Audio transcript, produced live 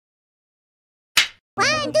1,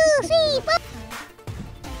 2, 3, 4.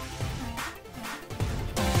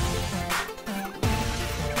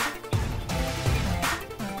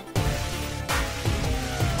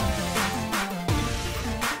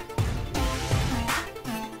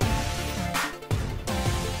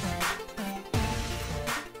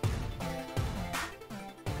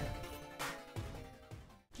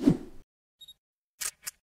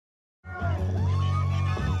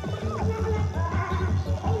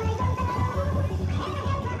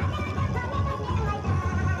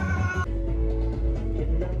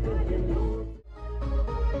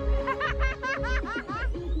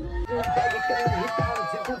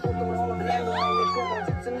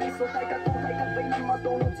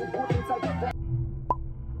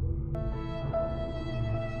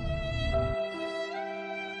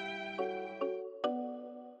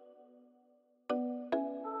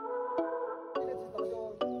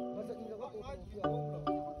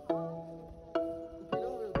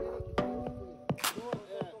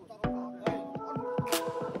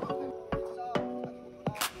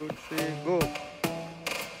 Go.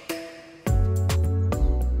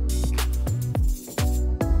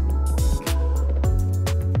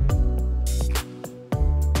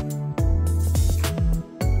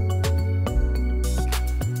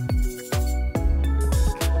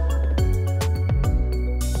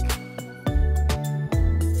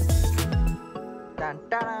 Dan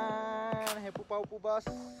pupau bus.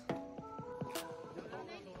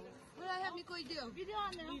 Will I have me video? Video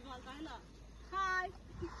on there. Hi.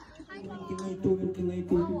 Cái này tôi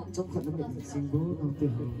trong khả năng mình sinh bố đầu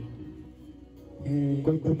tiên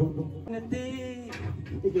quay tao đông nghe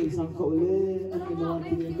cái gì sang cậu lên anh cái nói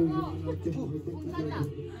thì tôi nói chuyện với cái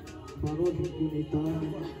mà rồi thì người ta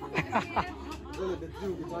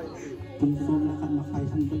cùng phong là khăn là phải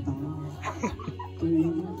không có tao tôi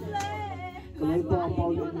cái này tao bao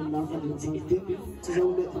nhiêu mình làm phải sang tiếp chứ đâu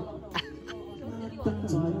đấy tất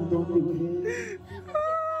cả đồ điều hết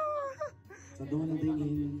doon na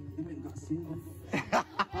tingin namin kasi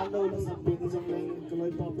hello na sabi ko sa mga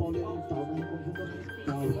kalay papaulit ang tao na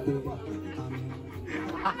tao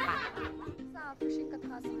sa fishing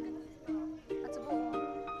kathas at sa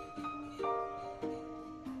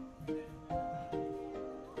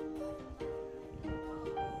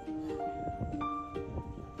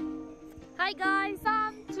Hi guys,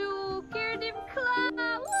 I'm to Kyrdemkhla.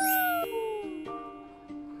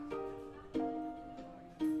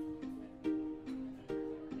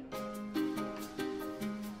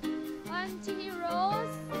 Chili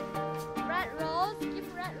rolls, red rolls, give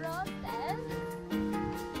red rolls then.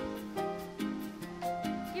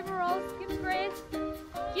 Give rolls, give grace,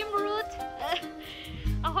 give root.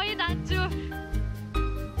 Ahoy danju.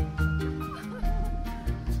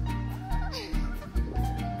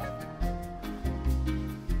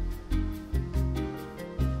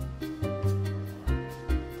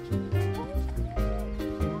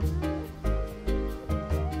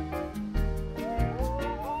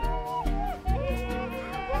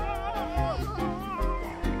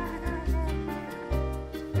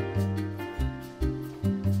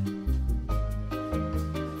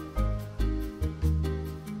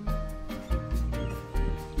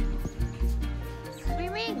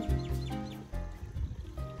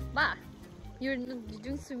 Ba, you're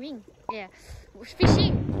doing swimming. Yeah,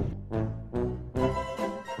 fishing.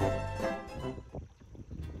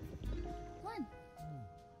 One.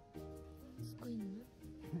 What's going on?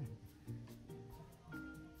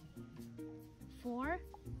 4.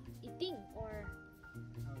 Eating or?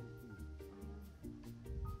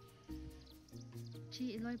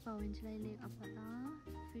 Chi iloy pawin sila ilik apata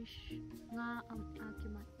fish nga ang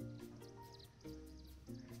akimat.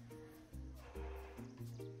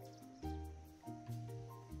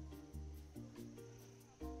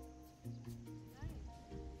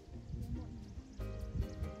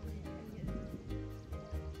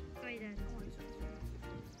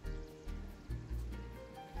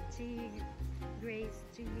 Grace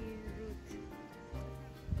chili root.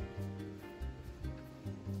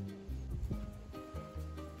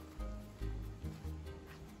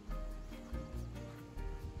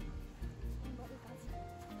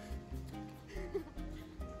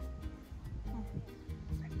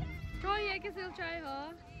 Try I guess I'll try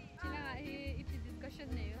her. China if you discussion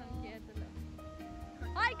na yun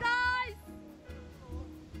Hi guys!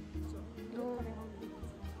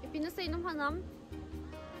 Ipinasay nung hanam?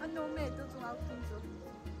 Ano medyo tumawag ito.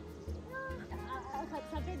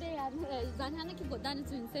 Saturday zanhana ki godan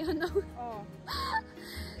tunse no. Oh.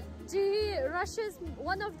 Russia's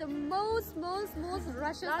one of the most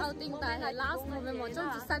Russian outing that last November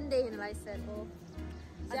to Sunday in I said. Oh.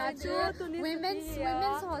 Dạ chú women's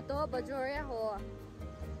ho to bajoria ho.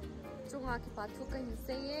 Chunga ki pa thu kai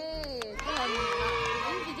se ye.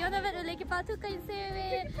 Cái video đó về lấy cái pa thu kai se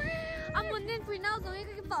về. Amun nên phui nào rồi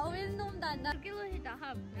cái pa wen nom dan da. Cái lo hi ta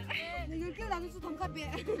ham. Người kêu làm sự thông cáp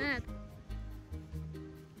bẹ.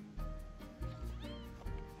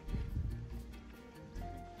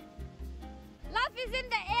 Love is in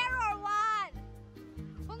the air or what?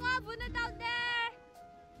 Hung up on it out there.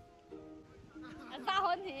 Sa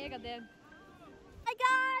hon hi ka den. Hi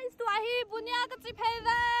guys, tu hi bunya ka chi phê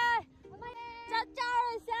về. Chào chào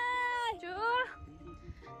rồi sao? Chú.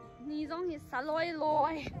 Ni zong hi sa loi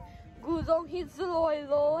loi. Gu zong hi zu loi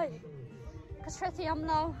loi. Ka stress yam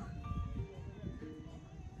now.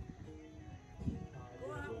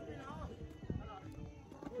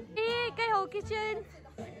 Đi cái hồ kitchen.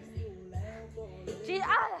 Chị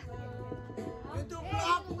à.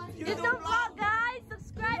 YouTube vlog guys,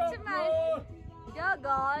 subscribe to my. Yeah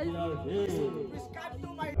guys. Subscribe to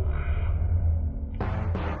my.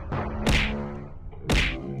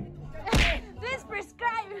 Please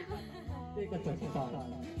prescribe.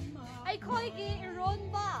 Ai khôi cái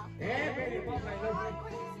ron ba.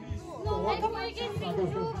 Ai khôi cái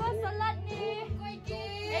sinju ba salad ni.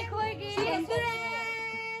 Ai khôi cái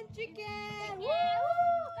chicken.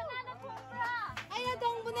 Kanana kumpra. Ay na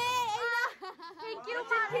dong bune. Thank you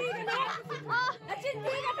ma. Chin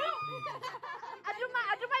thi ka to.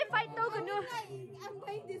 Adumai fight to kanu. I'm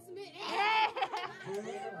going this way.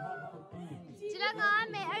 Chỉ là ngã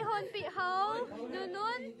mẹ ai hôn bị hấu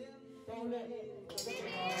nun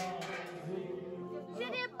Chị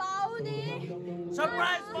đi bảo đi.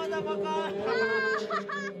 Surprise, motherfucker!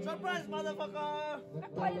 Surprise, motherfucker!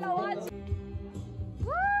 Quay lâu á.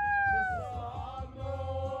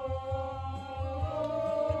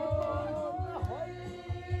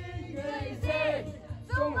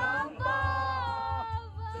 Dung hồng bò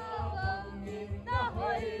ta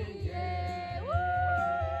hồi về.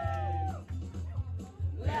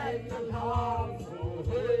 Lên thân hồn phù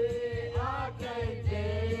huy á cây chế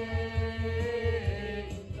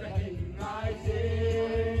hình ai chế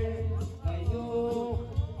ngày nô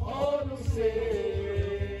ôn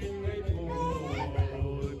sinh người phù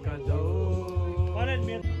cả dấu có lên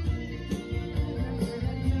miền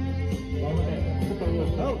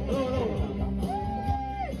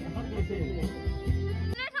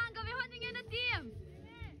Lên thằng có về hoan nghênh nó tìm.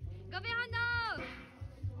 Có về hoan đâu.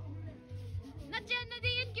 Nó trên nó đi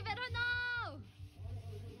in cái về hoan đâu.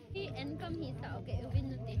 Đi income hi sao cái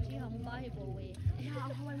ubin nó tê chi hồng ba hi bộ về. Ya,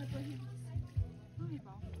 aku wala to hi. Ay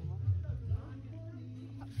ba.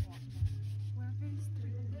 We're very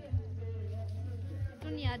strict.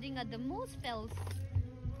 Dunia ding the most spells.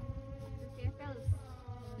 Okay, fellas.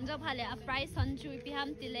 Njo phale a price on chui pi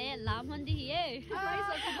ham tile lam hon di hi.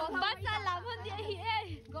 Price on Ba sa lam hon di hi.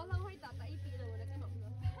 Go lang hoy tata ipi lo na kano.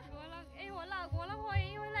 Go lang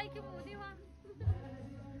hoi lai cái mù đi hoa.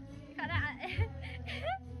 Khả đã.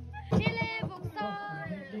 Chile bụng to.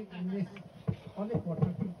 Tùy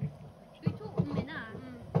thu mình à.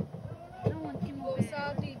 Nó muốn tìm một cái.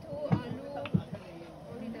 Sa three two alu.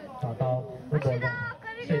找到不懂的，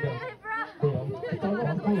是的，对哦，找到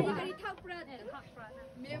很贵的， Kari thak prat.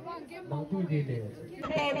 Me wang game 忙对对对。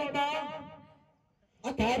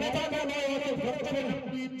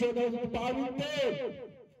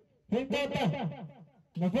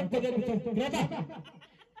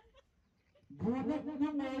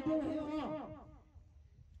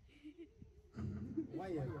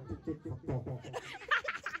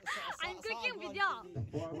I'm cooking video.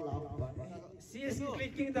 She is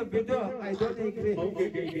clicking the video. I don't agree.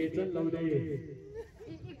 Okay, rất lâu đây.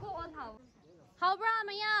 Cô ôn hậu. Hậu bra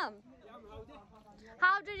mày em.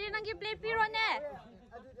 Hậu cho đi năng cái plate piro nè.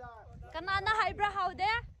 Cái nào nó hay bra hậu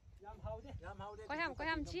đấy. Có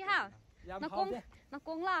ham chi hả? Nó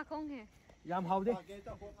cũng là không hề. Yam hậu đi.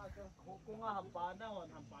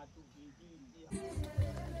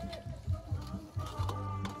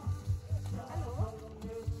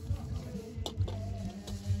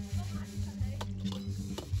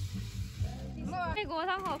 Cái cô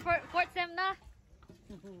thằng họ Ford xem đó.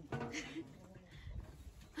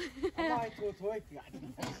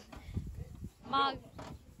 Mà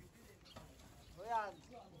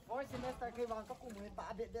Fourth semester kay mga kakumoy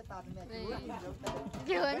tabi de tabi na.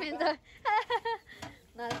 chưa mình thôi.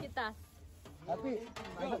 Nói kita. Tapi,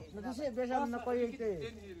 nag-isip siya na ko yung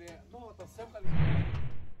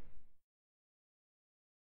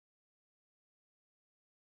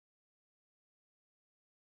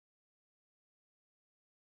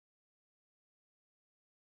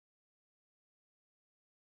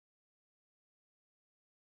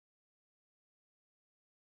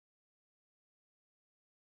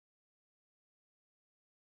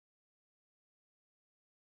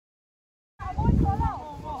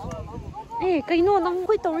Ê, cái nó không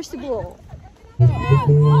có tao rồi bộ.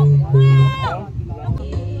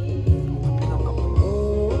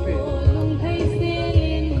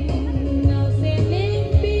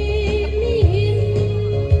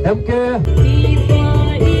 Em kia.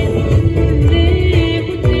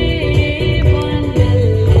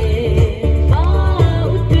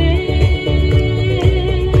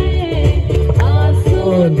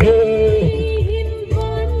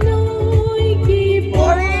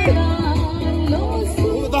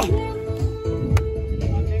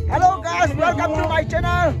 Hello guys, welcome to my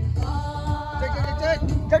channel.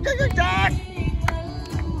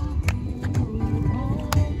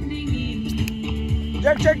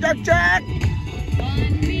 Check. Check.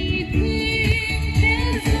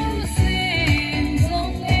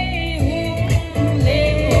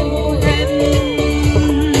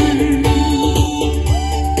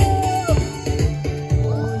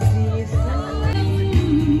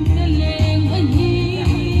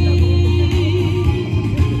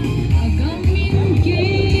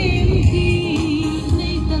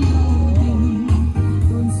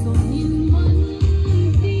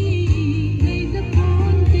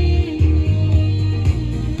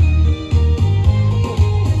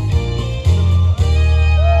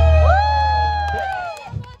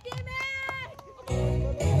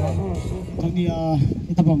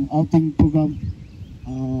 Ito bang outing program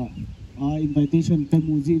invitation kay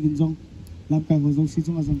Muji Vinjong lam kay hozong si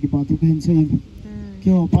chung asang kipatu kahin sayin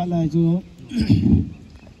kyo pala jo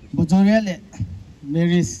bojorele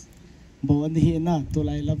Mary's bawan hi na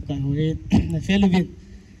tulay lam kay hoin na Philippine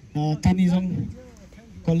kani jong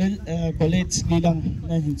college bilang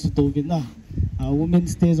na hin sutugin na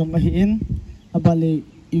women's day jong kahin abale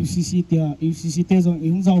UCC te jong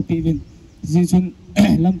ihung jaw pivin jinsun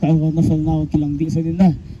lam kai ho na fel naw kilang di sa din na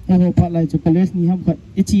ho pa lai chocolate ni ham khat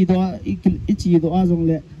ichi do a jong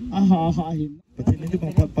le a ha hin pati ni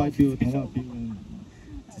bang pat pa piu thawa piu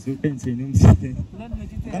su pen se num se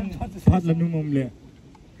tang phat la num om le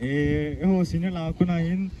ho sin la ku na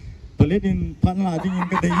hin pale din phat la ding in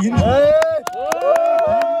ka dei hin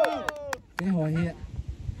cái ho hi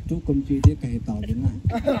chú công chi de kai tao din na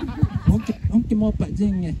ông ki mo pa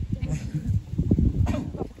jing nge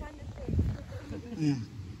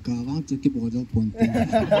cả vang chỉ cái bộ dấu phun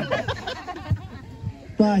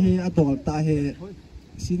ta he adult ta he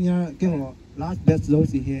senior cái họ last best dấu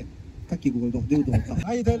gì he các cái bộ đọc đều đọc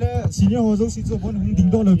ai thế le senior ho zo si zo bon hung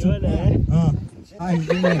ding do lo chu ai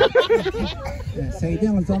thế xây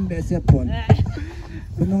dựng một trong best phun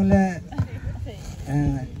bên là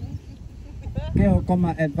cái họ có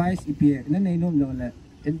mà advice ipi nên này nôm rồi là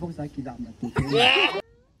inbox ai kỳ đạm là tụi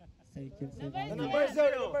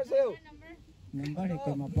number he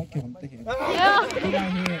ko ma pa kyom te he tula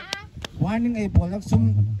he warning ai bolak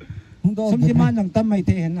sum si man nang tam mai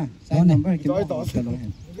te hen na sai number ki ma ta lo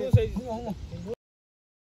hen